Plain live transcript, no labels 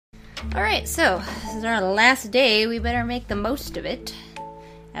Alright, so this is our last day. We better make the most of it,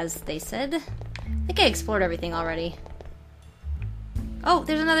 as they said. I think I explored everything already. Oh,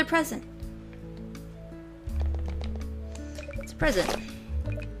 there's another present. It's a present.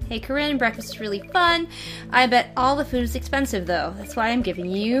 Hey Corinne, breakfast is really fun. I bet all the food is expensive though. That's why I'm giving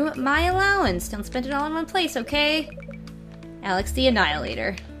you my allowance. Don't spend it all in one place, okay? Alex the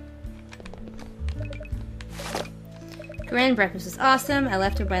Annihilator. Corinne, breakfast is awesome. I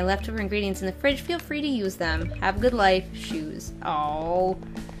left my leftover ingredients in the fridge. Feel free to use them. Have a good life. Shoes. Oh.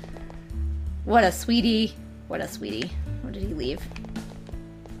 What a sweetie. What a sweetie. What did he leave?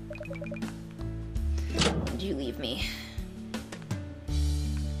 What did you leave me?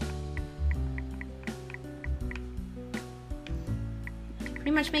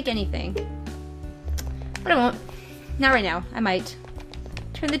 Pretty much make anything. But I won't. Not right now. I might.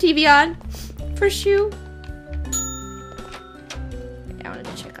 Turn the TV on for shoe. I wanted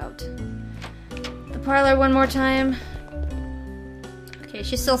to check out the parlor one more time. Okay,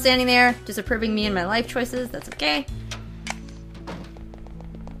 she's still standing there, disapproving me and my life choices. That's okay.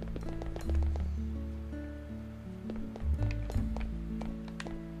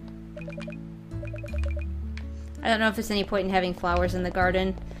 I don't know if there's any point in having flowers in the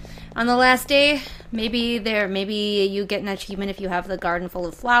garden on the last day. Maybe you get an achievement if you have the garden full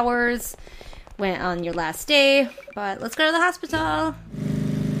of flowers on your last day. But let's go to the hospital.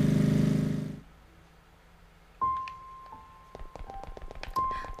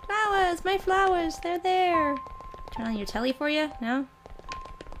 Flowers, my flowers, they're there. Turn on your telly for you? No?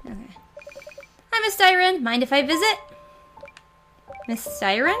 Okay. Hi, Miss Styron. Mind if I visit? Miss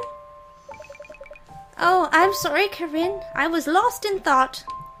Styron? Oh, I'm sorry, Corinne. I was lost in thought.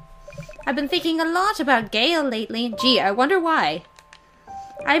 I've been thinking a lot about Gale lately. Gee, I wonder why.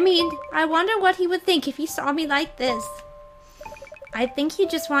 I mean, I wonder what he would think if he saw me like this. I think he'd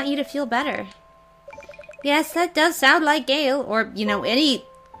just want you to feel better. Yes, that does sound like Gale, or, you know, any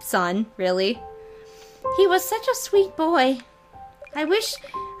son, really. He was such a sweet boy. I wish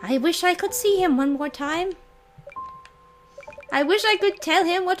I could see him one more time. I wish I could tell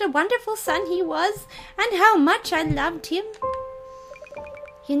him what a wonderful son he was, and how much I loved him.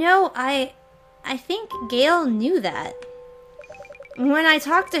 You know, I think Gale knew that. When I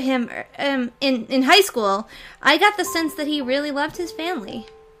talked to him in high school, I got the sense that he really loved his family.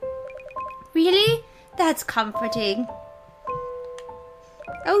 Really? That's comforting.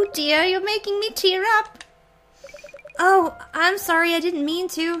 Oh dear, you're making me tear up. Oh, I'm sorry, I didn't mean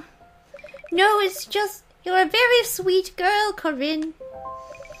to. No, it's just, you're a very sweet girl, Corinne.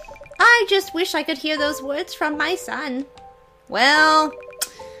 I just wish I could hear those words from my son. Well,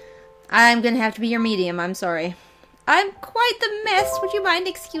 I'm gonna have to be your medium, I'm sorry. I'm quite the mess. Would you mind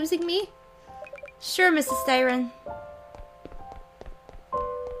excusing me? Sure, Mrs. Styron.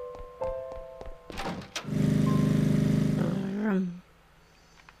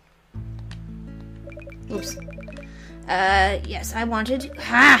 Oops. Yes, I wanted...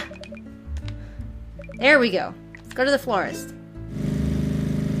 Ha! There we go. Let's go to the florist.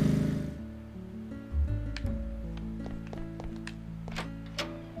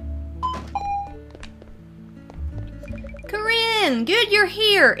 Corinne! Good you're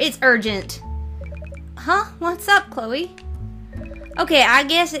here! It's urgent. Huh? What's up, Chloe? Okay, I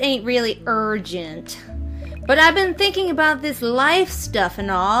guess it ain't really urgent. But I've been thinking about this life stuff and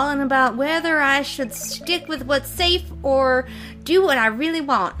all, and about whether I should stick with what's safe or do what I really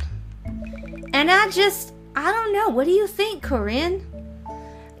want. And I don't know. What do you think, Corinne?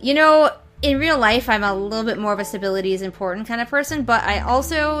 You know, in real life, I'm a little bit more of a stability is important kind of person, but I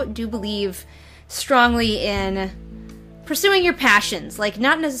also do believe strongly in pursuing your passions. Like,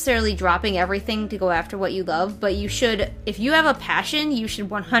 not necessarily dropping everything to go after what you love, but you should, if you have a passion, you should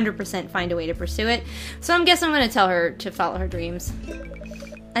 100% find a way to pursue it. So I guess I'm going to tell her to follow her dreams.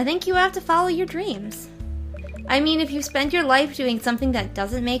 I think you have to follow your dreams. I mean, if you spend your life doing something that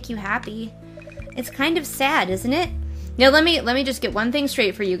doesn't make you happy, it's kind of sad, isn't it? Now, let me just get one thing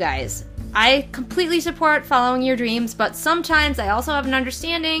straight for you guys. I completely support following your dreams, but sometimes I also have an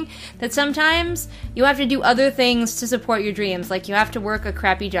understanding that sometimes you have to do other things to support your dreams. Like, you have to work a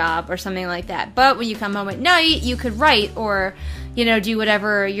crappy job or something like that. But when you come home at night, you could write or, you know, do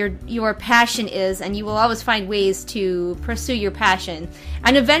whatever your passion is, and you will always find ways to pursue your passion.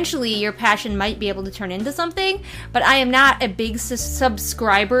 And eventually, your passion might be able to turn into something, but I am not a big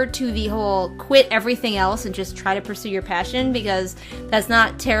subscriber to the whole quit everything else and just try to pursue your passion, because that's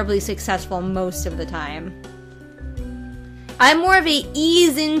not terribly successful most of the time. I'm more of a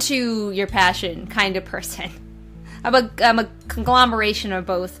ease into your passion kind of person. I'm a conglomeration of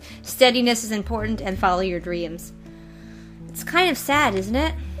both. Steadiness is important, and follow your dreams. It's kind of sad, isn't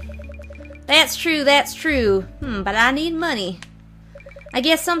it? That's true, that's true. But I need money. I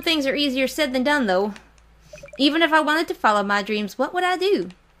guess some things are easier said than done, though. Even if I wanted to follow my dreams, what would I do?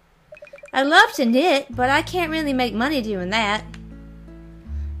 I love to knit, but I can't really make money doing that.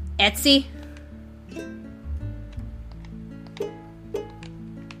 Etsy?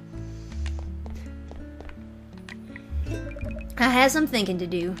 I have some thinking to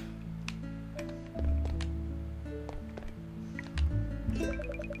do.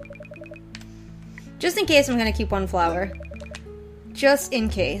 Just in case, I'm gonna keep one flower. Just in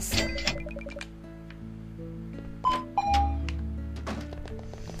case.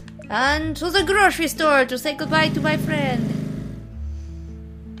 And to the grocery store to say goodbye to my friend.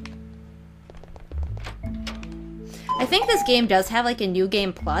 I think this game does have like a new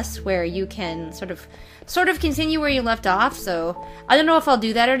game plus where you can sort of continue where you left off, so I don't know if I'll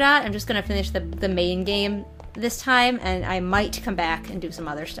do that or not. I'm just gonna finish the main game this time, and I might come back and do some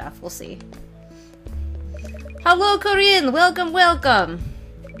other stuff. We'll see. Hello, Corinne! Welcome, welcome!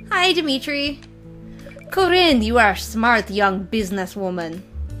 Hi, Dimitri. Corinne, you are a smart young businesswoman.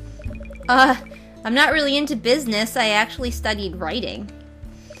 I'm not really into business. I actually studied writing.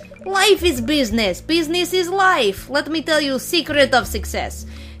 Life is business. Business is life. Let me tell you, secret of success.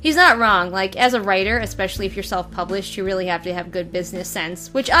 He's not wrong. Like, as a writer, especially if you're self-published, you really have to have good business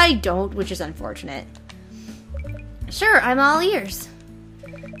sense, which I don't, which is unfortunate. Sure, I'm all ears.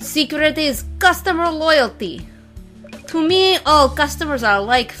 Secret is customer loyalty. To me, all customers are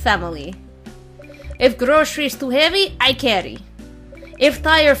like family. If grocery is too heavy, I carry. If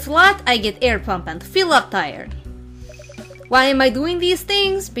tire flat, I get air pump and fill up tire. Why am I doing these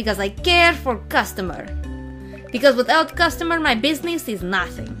things? Because I care for customer. Because without customer, my business is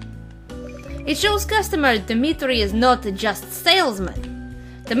nothing. It shows customer Dmitri is not just salesman.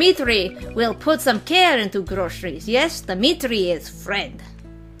 Dmitri will put some care into groceries. Yes, Dmitri is friend.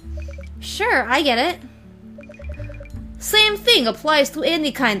 Sure, I get it. Same thing applies to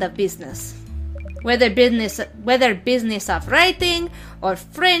any kind of business. Whether business of writing, or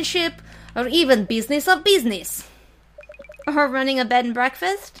friendship, or even business of business. Or running a bed and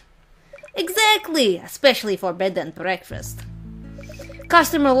breakfast? Exactly, especially for bed and breakfast.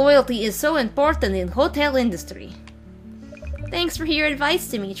 Customer loyalty is so important in hotel industry. Thanks for your advice,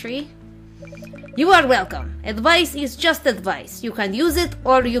 Dimitri. You are welcome. Advice is just advice. You can use it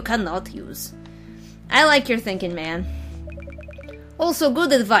or you cannot use. I like your thinking, man. Also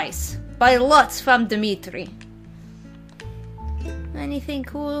good advice. By lots from Dimitri. Anything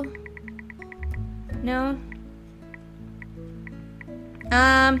cool? No?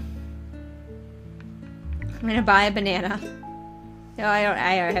 I'm gonna buy a banana. No, I don't.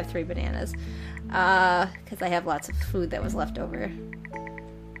 I already have 3 bananas. Because I have lots of food that was left over.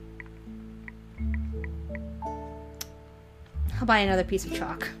 I'll buy another piece of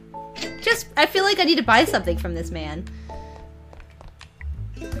chalk. I feel like I need to buy something from this man.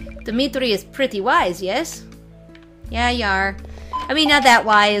 Dmitri is pretty wise, yes? Yeah, you are. I mean, not that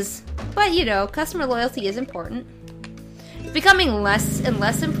wise. But, you know, customer loyalty is important. It's becoming less and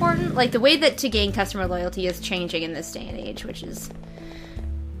less important. Like, the way that to gain customer loyalty is changing in this day and age, which is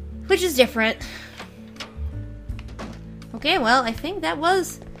different. Okay, well, I think that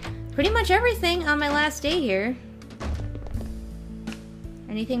was pretty much everything on my last day here.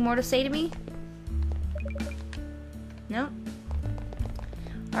 Anything more to say to me? No?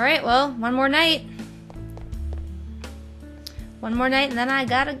 Alright, well, one more night. One more night and then I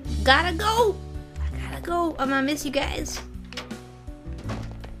gotta go! I gotta go. I'm gonna miss you guys.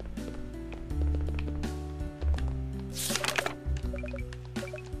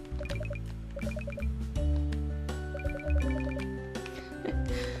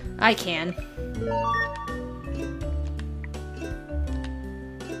 I can.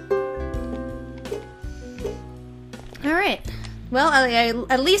 Alright. Well, I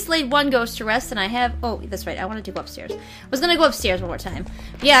at least laid one ghost to rest, and I have... Oh, that's right, I wanted to go upstairs. I was gonna go upstairs one more time.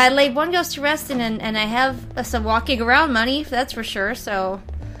 Yeah, I laid one ghost to rest, and I have some walking around money, that's for sure, so...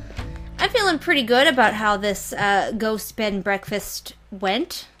 I'm feeling pretty good about how this ghost bed and breakfast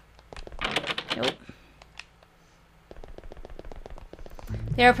went. Nope.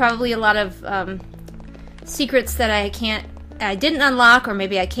 There are probably a lot of secrets that I didn't unlock, or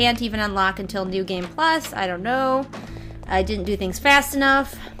maybe I can't even unlock until New Game Plus, I don't know. I didn't do things fast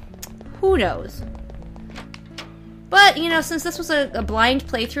enough. Who knows? But, you know, since this was a blind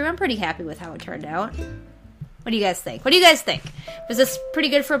playthrough, I'm pretty happy with how it turned out. What do you guys think? What do you guys think? Was this pretty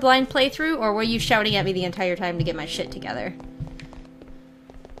good for a blind playthrough, or were you shouting at me the entire time to get my shit together?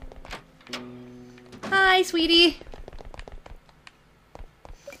 Hi, sweetie.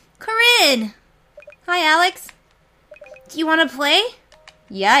 Corinne! Hi, Alex. Do you want to play?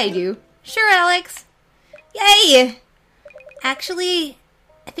 Yeah, I do. Sure, Alex. Yay! Actually,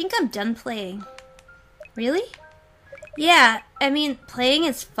 I think I'm done playing. Really? Yeah, I mean, playing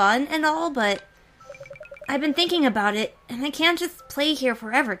is fun and all, but I've been thinking about it, and I can't just play here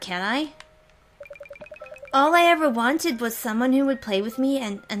forever, can I? All I ever wanted was someone who would play with me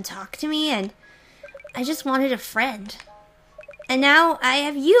and talk to me, and I just wanted a friend. And now I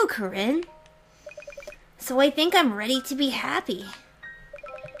have you, Corinne. So I think I'm ready to be happy.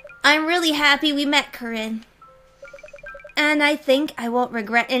 I'm really happy we met, Corinne. And I think I won't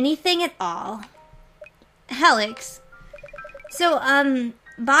regret anything at all. Alex. So,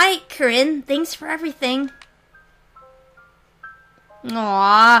 bye, Corinne. Thanks for everything.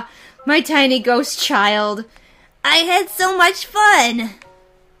 Aww, my tiny ghost child. I had so much fun.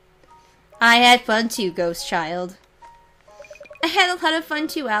 I had fun too, ghost child. I had a lot of fun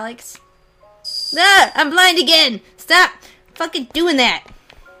too, Alex. Ah, I'm blind again. Stop fucking doing that.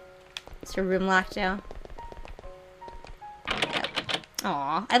 Is her room locked now? Yep.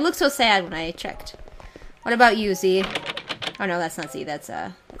 Aw, I looked so sad when I checked. What about you, Z? Oh no, that's not Z. That's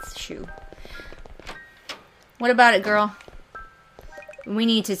Shu. What about it, girl? We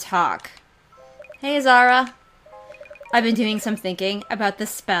need to talk. Hey, Zara. I've been doing some thinking about the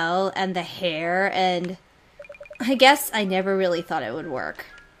spell and the hair, and I guess I never really thought it would work.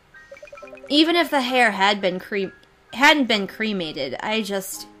 Even if the hair hadn't been cremated, I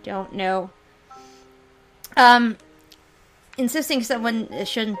just don't know. Insisting someone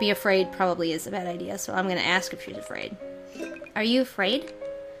shouldn't be afraid probably is a bad idea, so I'm gonna ask if she's afraid. Are you afraid?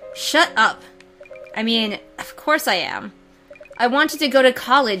 Shut up! I mean, of course I am. I wanted to go to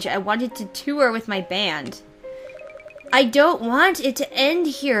college. I wanted to tour with my band. I don't want it to end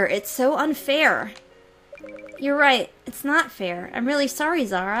here. It's so unfair. You're right. It's not fair. I'm really sorry,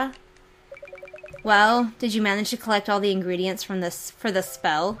 Zara. Well, did you manage to collect all the ingredients for the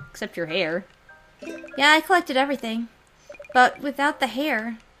spell? Except your hair. Yeah, I collected everything. But without the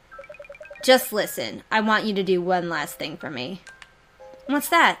hair... Just listen. I want you to do one last thing for me. What's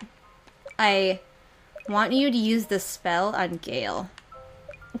that? I want you to use the spell on Gale.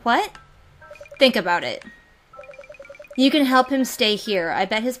 What? Think about it. You can help him stay here. I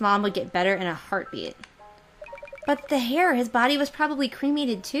bet his mom would get better in a heartbeat. But the hair, his body was probably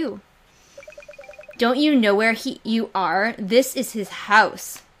cremated too. Don't you know where you are? This is his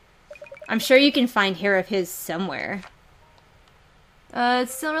house. I'm sure you can find hair of his somewhere.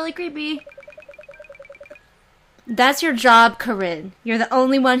 It's still really creepy. That's your job, Corinne. You're the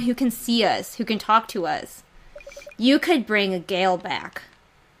only one who can see us, who can talk to us. You could bring a Gale back.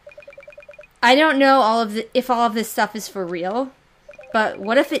 I don't know if all of this stuff is for real, but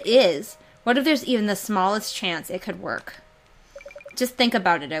what if it is? What if there's even the smallest chance it could work? Just think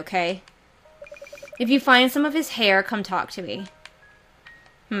about it, okay? If you find some of his hair, come talk to me.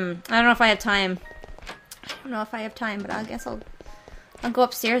 I don't know if I have time. I don't know if I have time, but I guess I'll go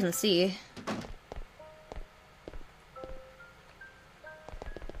upstairs and see.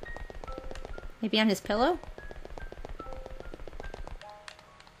 Maybe on his pillow?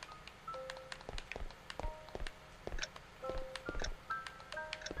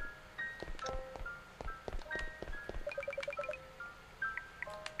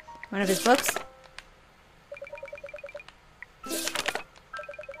 One of his books?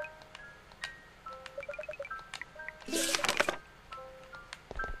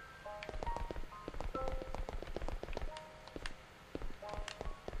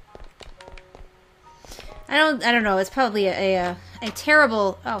 I don't know. It's probably a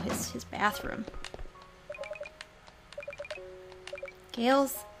terrible... Oh, his bathroom.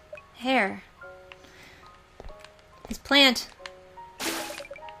 Gale's hair. His plant.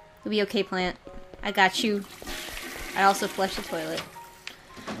 You'll be okay, plant. I got you. I also flushed the toilet.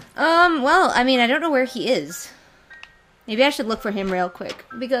 Well, I mean, I don't know where he is. Maybe I should look for him real quick.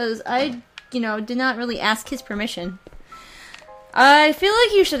 Because I, did not really ask his permission. I feel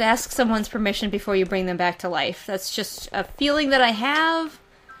like you should ask someone's permission before you bring them back to life. That's just a feeling that I have.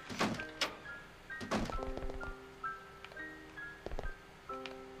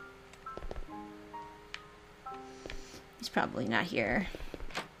 He's probably not here.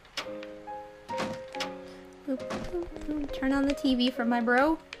 Boop, boop, boop. Turn on the TV for my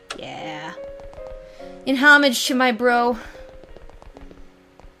bro. Yeah. In homage to my bro.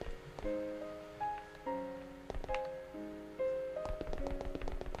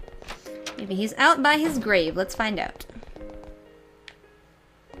 Maybe he's out by his grave. Let's find out.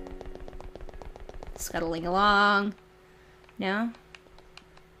 Scuttling along. No?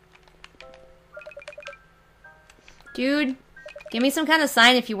 Dude, give me some kind of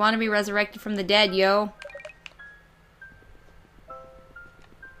sign if you want to be resurrected from the dead, yo.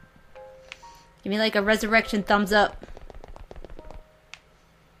 Give me like a resurrection thumbs up.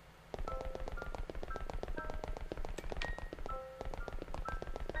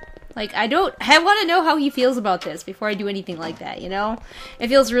 Like, I want to know how he feels about this before I do anything like that, you know? It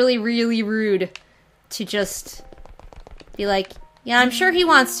feels really, really rude to just be like, yeah, I'm sure he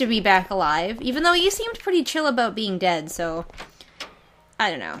wants to be back alive, even though he seemed pretty chill about being dead, so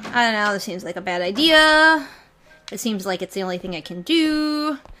I don't know. This seems like a bad idea. It seems like it's the only thing I can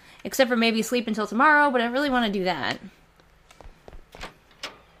do, except for maybe sleep until tomorrow, but I really want to do that.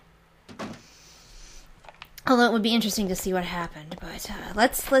 Although it would be interesting to see what happened, but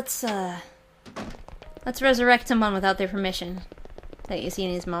let's resurrect someone without their permission. That you see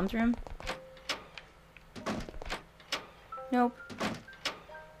in his mom's room? Nope.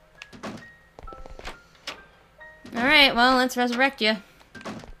 Alright, well, let's resurrect you.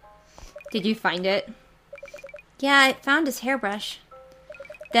 Did you find it? Yeah, I found his hairbrush.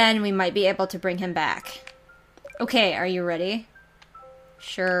 Then we might be able to bring him back. Okay, are you ready?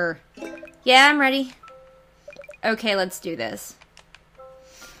 Sure. Yeah, I'm ready. Okay, let's do this.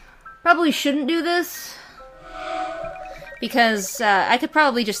 Probably shouldn't do this, because I could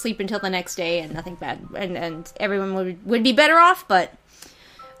probably just sleep until the next day and nothing bad, and everyone would be better off, but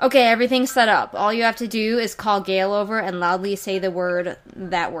okay, everything's set up. All you have to do is call Gale over and loudly say that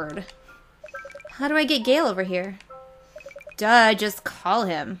word. How do I get Gale over here? Duh, just call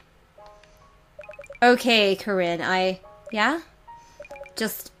him. Okay, Corinne, yeah?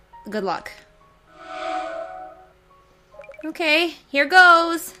 Just good luck. Okay, here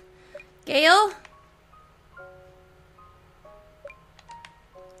goes. Gale?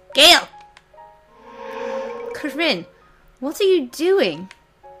 Gale! Corinne, what are you doing?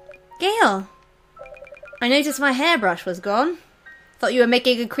 Gale! I noticed my hairbrush was gone. Thought you were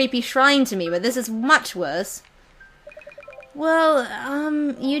making a creepy shrine to me, but this is much worse. Well,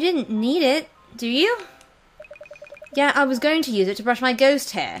 you didn't need it, do you? Yeah, I was going to use it to brush my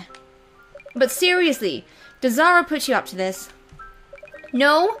ghost hair. But seriously, does Zara put you up to this?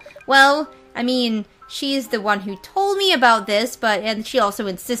 No? Well, I mean, she's the one who told me about this, and she also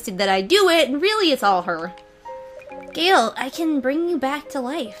insisted that I do it, and really it's all her. Gale, I can bring you back to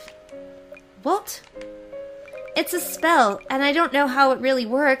life. What? It's a spell, and I don't know how it really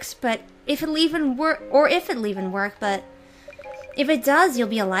works, but if it'll even work, but if it does, you'll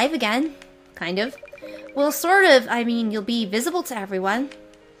be alive again. Kind of. Well, sort of. I mean, you'll be visible to everyone.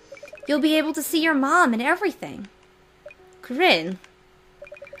 You'll be able to see your mom and everything. Corinne,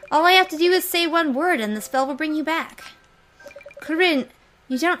 all I have to do is say one word and the spell will bring you back. Corinne,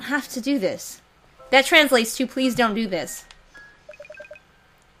 you don't have to do this. That translates to please don't do this.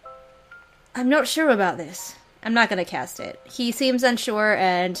 I'm not sure about this. I'm not gonna cast it. He seems unsure,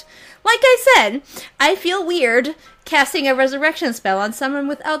 and like I said, I feel weird casting a resurrection spell on someone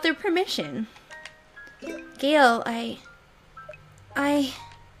without their permission. Gale, I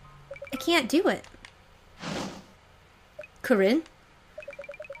can't do it. Corinne?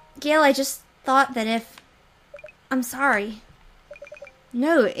 Gale, I just thought that if... I'm sorry.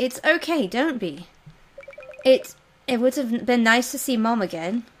 No, it's okay, don't be. It would have been nice to see Mom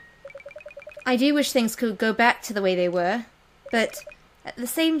again. I do wish things could go back to the way they were, but at the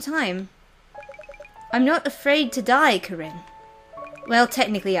same time, I'm not afraid to die, Corinne. Well,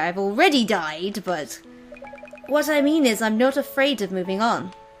 technically I've already died, but what I mean is I'm not afraid of moving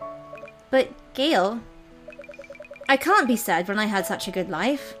on. But, Gale, I can't be sad when I had such a good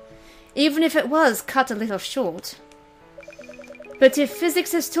life, even if it was cut a little short. But if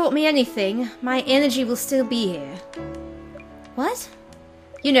physics has taught me anything, my energy will still be here. What?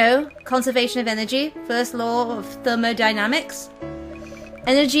 You know, conservation of energy, first law of thermodynamics.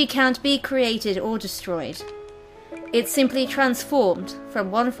 Energy can't be created or destroyed. It's simply transformed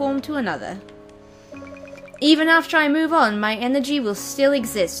from one form to another. Even after I move on, my energy will still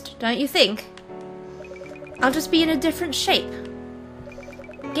exist, don't you think? I'll just be in a different shape.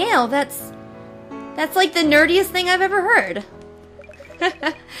 Gale, that's like the nerdiest thing I've ever heard.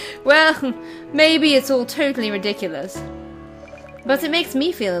 Well, maybe it's all totally ridiculous. But it makes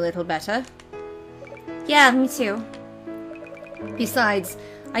me feel a little better. Yeah, me too. Besides,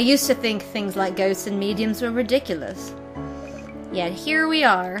 I used to think things like ghosts and mediums were ridiculous. Yet here we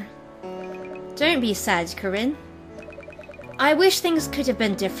are. Don't be sad, Corinne. I wish things could have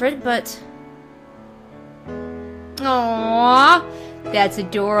been different, but... Aww, that's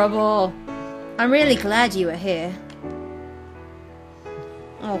adorable. I'm really glad you were here.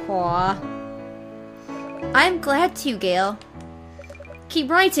 Aww. I'm glad too, Gale. Keep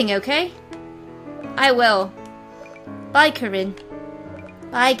writing, okay? I will. Bye, Corinne.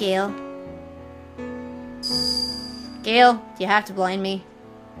 Bye, Gale. Gale, you have to blind me.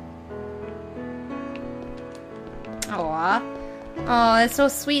 Aw. Oh, that's so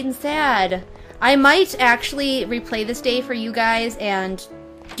sweet and sad. I might actually replay this day for you guys and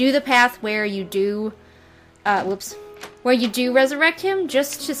do the path where you do, where you do resurrect him,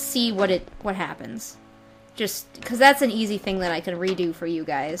 just to see what happens. Just because that's an easy thing that I can redo for you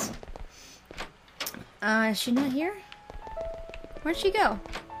guys. Is she not here? Where'd she go?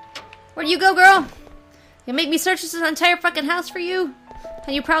 Where'd you go, girl? You make me search this entire fucking house for you?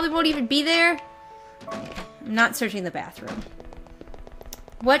 And you probably won't even be there? Okay. I'm not searching the bathroom.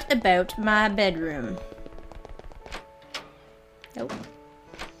 What about my bedroom? Nope.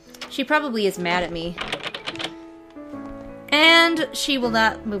 She probably is mad at me. And she will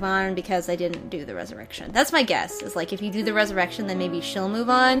not move on because I didn't do the resurrection. That's my guess. Is like, if you do the resurrection, then maybe she'll move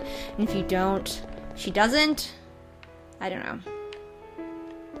on. And if you don't, she doesn't. I don't know.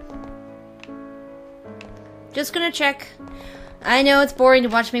 Just gonna check. I know it's boring to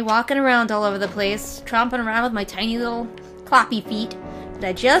watch me walking around all over the place, tromping around with my tiny little cloppy feet. But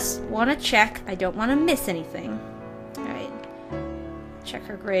I just want to check. I don't want to miss anything. Alright. Check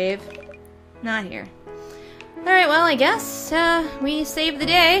her grave. Not here. Alright, well, I guess we saved the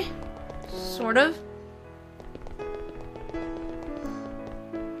day. Sort of.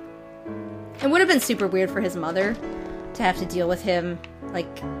 It would have been super weird for his mother to have to deal with him,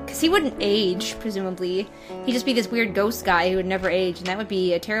 like, because he wouldn't age, presumably. He'd just be this weird ghost guy who would never age, and that would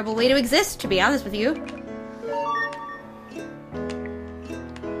be a terrible way to exist, to be honest with you.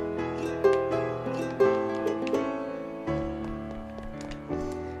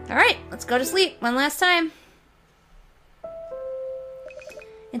 Alright, let's go to sleep one last time.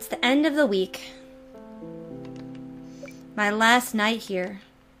 It's the end of the week. My last night here.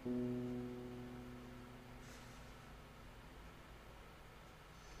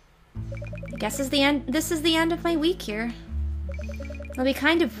 I guess this is the end of my week here. It'll be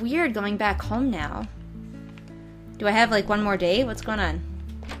kind of weird going back home now. Do I have like one more day? What's going on?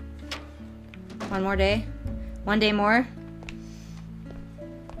 One more day? One day more?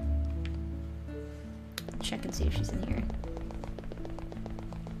 Check and see if she's in here.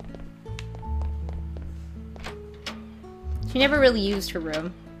 She never really used her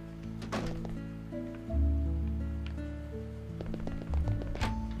room.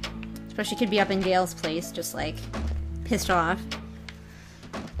 Suppose she could be up in Gail's place, just like pissed off.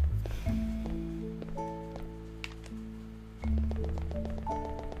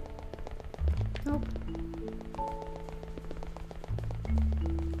 Nope.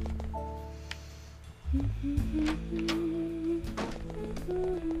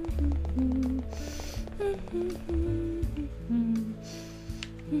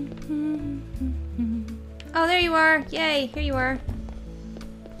 Oh, there you are! Yay, here you are.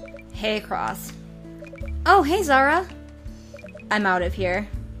 Hey, Cross. Oh, hey, Zara. I'm out of here.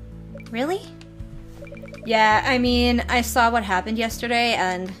 Really? Yeah, I mean, I saw what happened yesterday,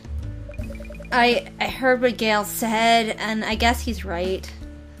 and I heard what Gail said, and I guess he's right.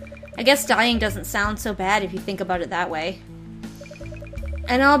 I guess dying doesn't sound so bad if you think about it that way.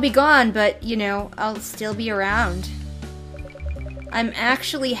 And I'll be gone, but, you know, I'll still be around. I'm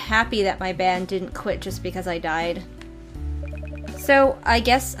actually happy that my band didn't quit just because I died. So, I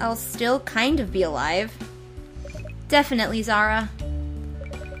guess I'll still kind of be alive. Definitely, Zara.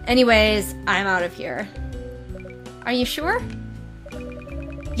 Anyways, I'm out of here. Are you sure?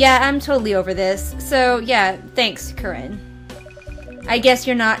 Yeah, I'm totally over this. So, yeah, thanks, Corinne. I guess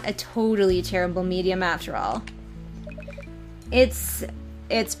you're not a totally terrible medium after all. It's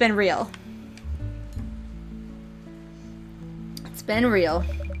been real. It's been real.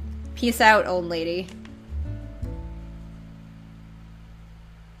 Peace out, old lady.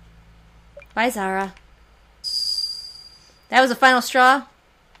 Bye, Zara. That was the final straw.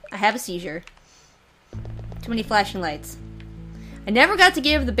 I have a seizure. Too many flashing lights. I never got to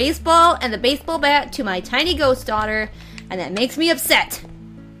give the baseball and the baseball bat to my tiny ghost daughter, and that makes me upset.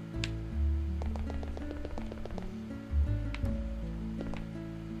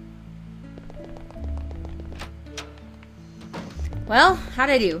 Well, how'd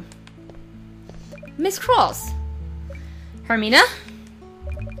I do? Miss Cross. Hermina?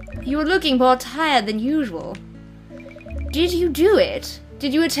 You were looking more tired than usual. Did you do it?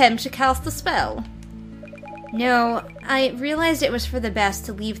 Did you attempt to cast the spell? No, I realized it was for the best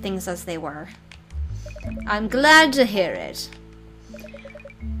to leave things as they were. I'm glad to hear it.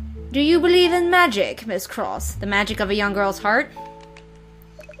 Do you believe in magic, Miss Cross? The magic of a young girl's heart?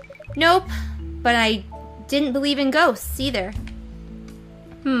 Nope, but I didn't believe in ghosts either.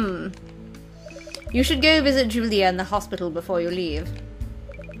 You should go visit Julia in the hospital before you leave.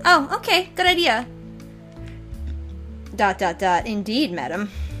 Oh, okay, good idea. ... Indeed,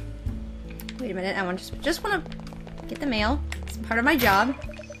 madam. Wait a minute, I just want to Get the mail. It's part of my job.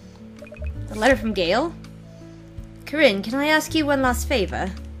 A letter from Gail. Corinne, can I ask you one last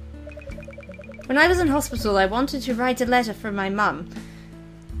favor? When I was in hospital, I wanted to write a letter for my mum.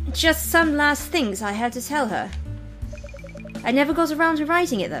 Just some last things I had to tell her. I never got around to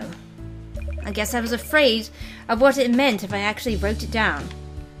writing it, though. I guess I was afraid of what it meant if I actually wrote it down.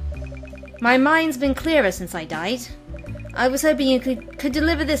 My mind's been clearer since I died. I was hoping you could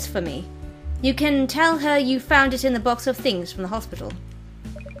deliver this for me. You can tell her you found it in the box of things from the hospital.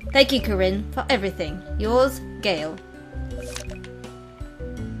 Thank you, Corinne, for everything. Yours, Gail.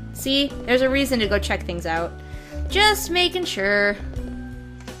 See? There's a reason to go check things out. Just making sure.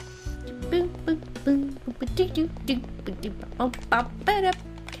 Can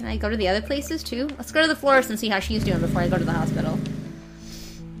I go to the other places, too? Let's go to the florist and see how she's doing before I go to the hospital.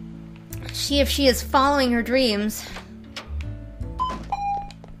 See if she is following her dreams.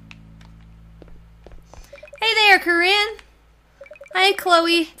 Hey there, Corinne! Hi,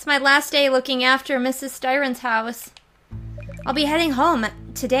 Chloe. It's my last day looking after Mrs. Styron's house. I'll be heading home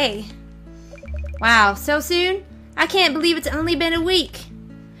today. Wow, so soon? I can't believe it's only been a week.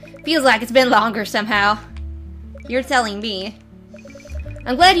 Feels like it's been longer somehow. You're telling me.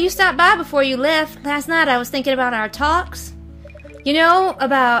 I'm glad you stopped by before you left. Last night I was thinking about our talks. You know,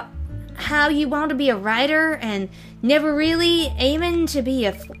 about how you want to be a writer and never really aiming to be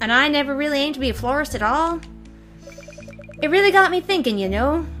and I never really aimed to be a florist at all. It really got me thinking, you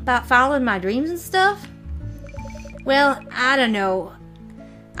know, about following my dreams and stuff. Well, I don't know.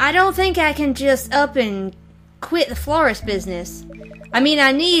 I don't think I can just up and quit the florist business. I mean,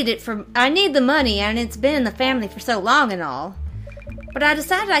 I need the money, and it's been in the family for so long and all. But I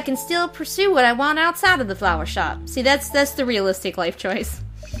decided I can still pursue what I want outside of the flower shop. See, that's the realistic life choice.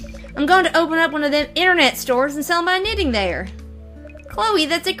 I'm going to open up one of them internet stores and sell my knitting there. Chloe,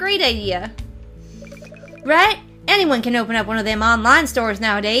 that's a great idea. Right? Anyone can open up one of them online stores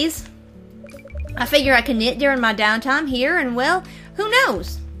nowadays. I figure I can knit during my downtime here, and well, who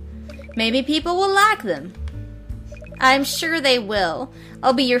knows? Maybe people will like them. I'm sure they will.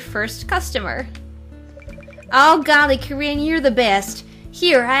 I'll be your first customer. Oh golly, Corinne, you're the best.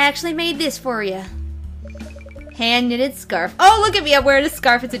 Here, I actually made this for you. Hand-knitted scarf. Oh, look at me, I'm wearing a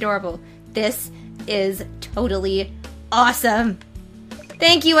scarf. It's adorable. This is totally awesome.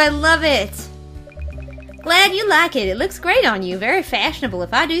 Thank you, I love it. Glad you like it. It looks great on you. Very fashionable,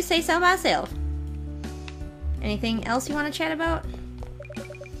 if I do say so myself. Anything else you want to chat about?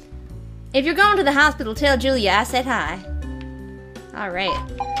 If you're going to the hospital, tell Julia I said hi. Alright.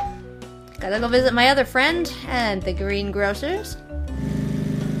 Gotta go visit my other friend and the greengrocers.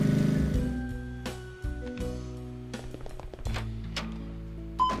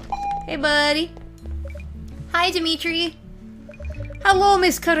 Hey, buddy. Hi, Dimitri. Hello,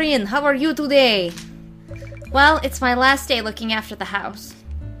 Miss Corinne. How are you today? Well, it's my last day looking after the house.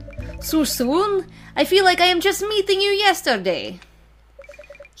 So soon? I feel like I am just meeting you yesterday.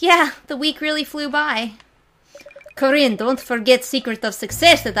 Yeah, the week really flew by. Corinne, don't forget secret of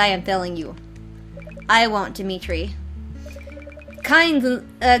success that I am telling you. I won't, Dimitri.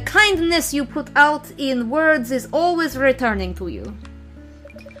 Kindness you put out in words is always returning to you.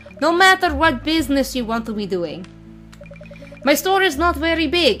 No matter what business you want to be doing. My store is not very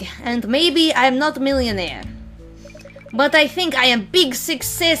big, and maybe I am not a millionaire. But I think I am big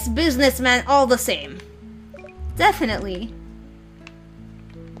success businessman all the same. Definitely.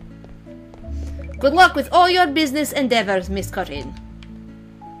 Good luck with all your business endeavors, Miss Corinne.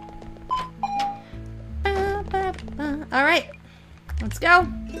 Alright, let's go.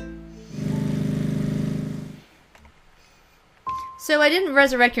 So I didn't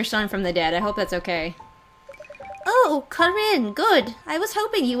resurrect your son from the dead. I hope that's okay. Oh, Corinne, good. I was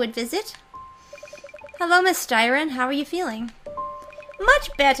hoping you would visit. Hello, Miss Styron. How are you feeling? Much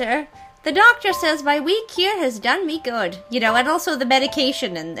better. The doctor says my week here has done me good. You know, and also the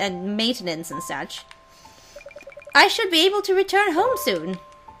medication and maintenance and such. I should be able to return home soon.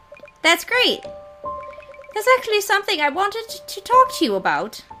 That's great. There's actually something I wanted to talk to you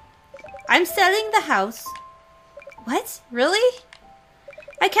about. I'm selling the house. What? Really?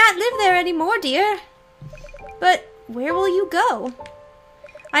 I can't live there anymore, dear. But where will you go?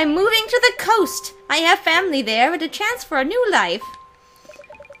 I'm moving to the coast. I have family there and a chance for a new life.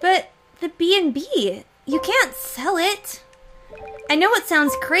 But the B&B, you can't sell it. I know it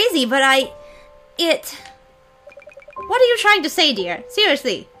sounds crazy, but What are you trying to say, dear?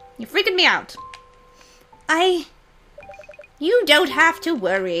 Seriously, you're freaking me out. You don't have to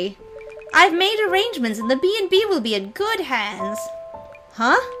worry. I've made arrangements and the B&B will be in good hands.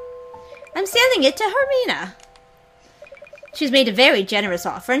 Huh? I'm selling it to Hermina. She's made a very generous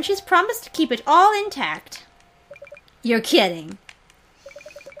offer and she's promised to keep it all intact. You're kidding.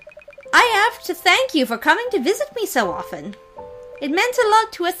 I have to thank you for coming to visit me so often. It meant a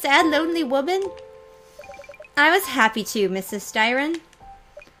lot to a sad, lonely woman. I was happy to, Mrs. Styron.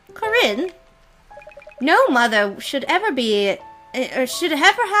 Corinne? No mother should ever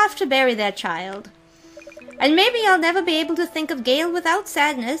have to bury their child. And maybe I'll never be able to think of Gale without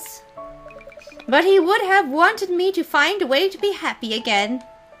sadness. But he would have wanted me to find a way to be happy again.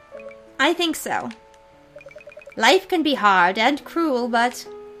 I think so. Life can be hard and cruel, but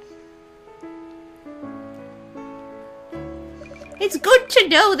it's good to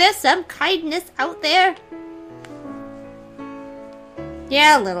know there's some kindness out there.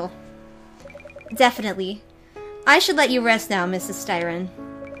 Yeah, a little. Definitely. I should let you rest now, Mrs. Styron.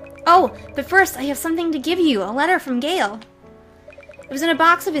 Oh, but first I have something to give you, a letter from Gale. It was in a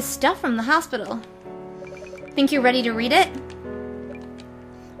box of his stuff from the hospital. Think you're ready to read it?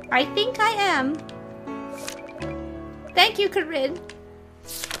 I think I am. Thank you, Corinne.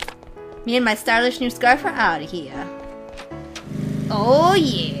 Me and my stylish new scarf are out of here. Oh,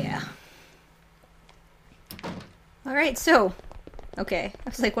 yeah. Alright, so. Okay. I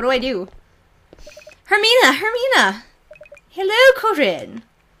was like, what do I do? Hermina! Hello, Corinne.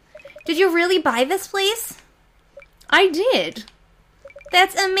 Did you really buy this place? I did.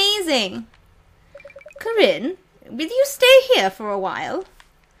 That's amazing. Corinne, will you stay here for a while?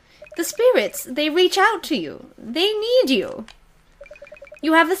 The spirits, they reach out to you. They need you.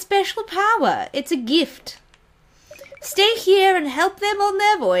 You have a special power. It's a gift. Stay here and help them on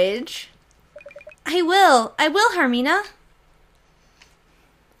their voyage. I will, Hermina.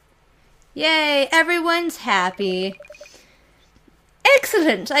 Yay, everyone's happy.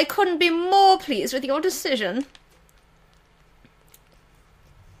 Excellent! I couldn't be more pleased with your decision.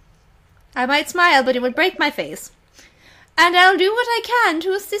 I might smile, but it would break my face. And I'll do what I can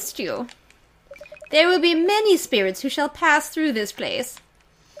to assist you. There will be many spirits who shall pass through this place.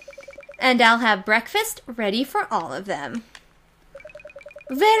 And I'll have breakfast ready for all of them.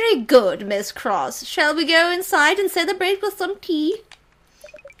 Very good, Miss Cross. Shall we go inside and celebrate with some tea?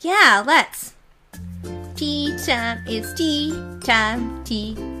 Yeah, let's. Tea time, it's tea time,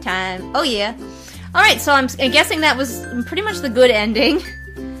 tea time. Oh yeah. Alright, so I'm guessing that was pretty much the good ending.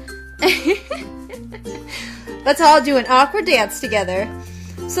 Let's all do an awkward dance together.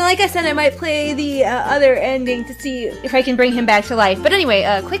 So like I said, I might play the other ending to see if I can bring him back to life. But anyway,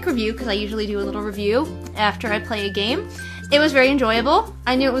 a quick review, because I usually do a little review after I play a game. It was very enjoyable.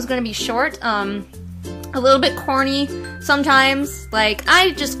 I knew it was going to be short. A little bit corny sometimes. Like,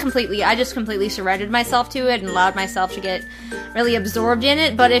 I just completely surrendered myself to it and allowed myself to get really absorbed in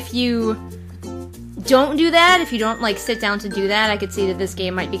it. But if you don't do that, if you don't like sit down to do that, I could see that this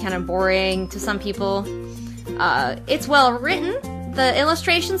game might be kind of boring to some people. It's well written. The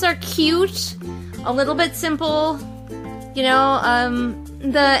illustrations are cute, a little bit simple. You know,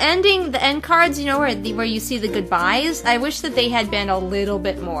 the end cards, you know, where you see the goodbyes. I wish that they had been a little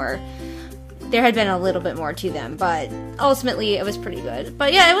bit more. There had been a little bit more to them, but ultimately it was pretty good.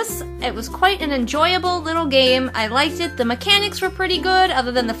 But yeah, it was quite an enjoyable little game. I liked it. The mechanics were pretty good,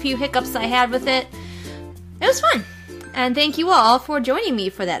 other than the few hiccups I had with it. It was fun. And thank you all for joining me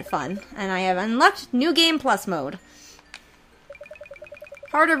for that fun. And I have unlocked New Game Plus mode.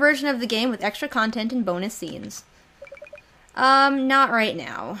 Harder version of the game with extra content and bonus scenes. Not right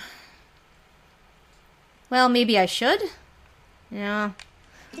now. Well, maybe I should? Yeah.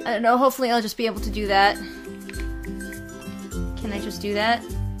 I don't know, hopefully I'll just be able to do that. Can I just do that?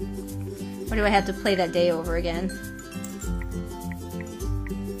 Or do I have to play that day over again?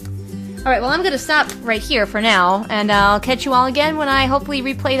 Alright, well I'm gonna stop right here for now, and I'll catch you all again when I hopefully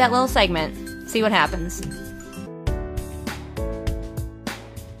replay that little segment. See what happens.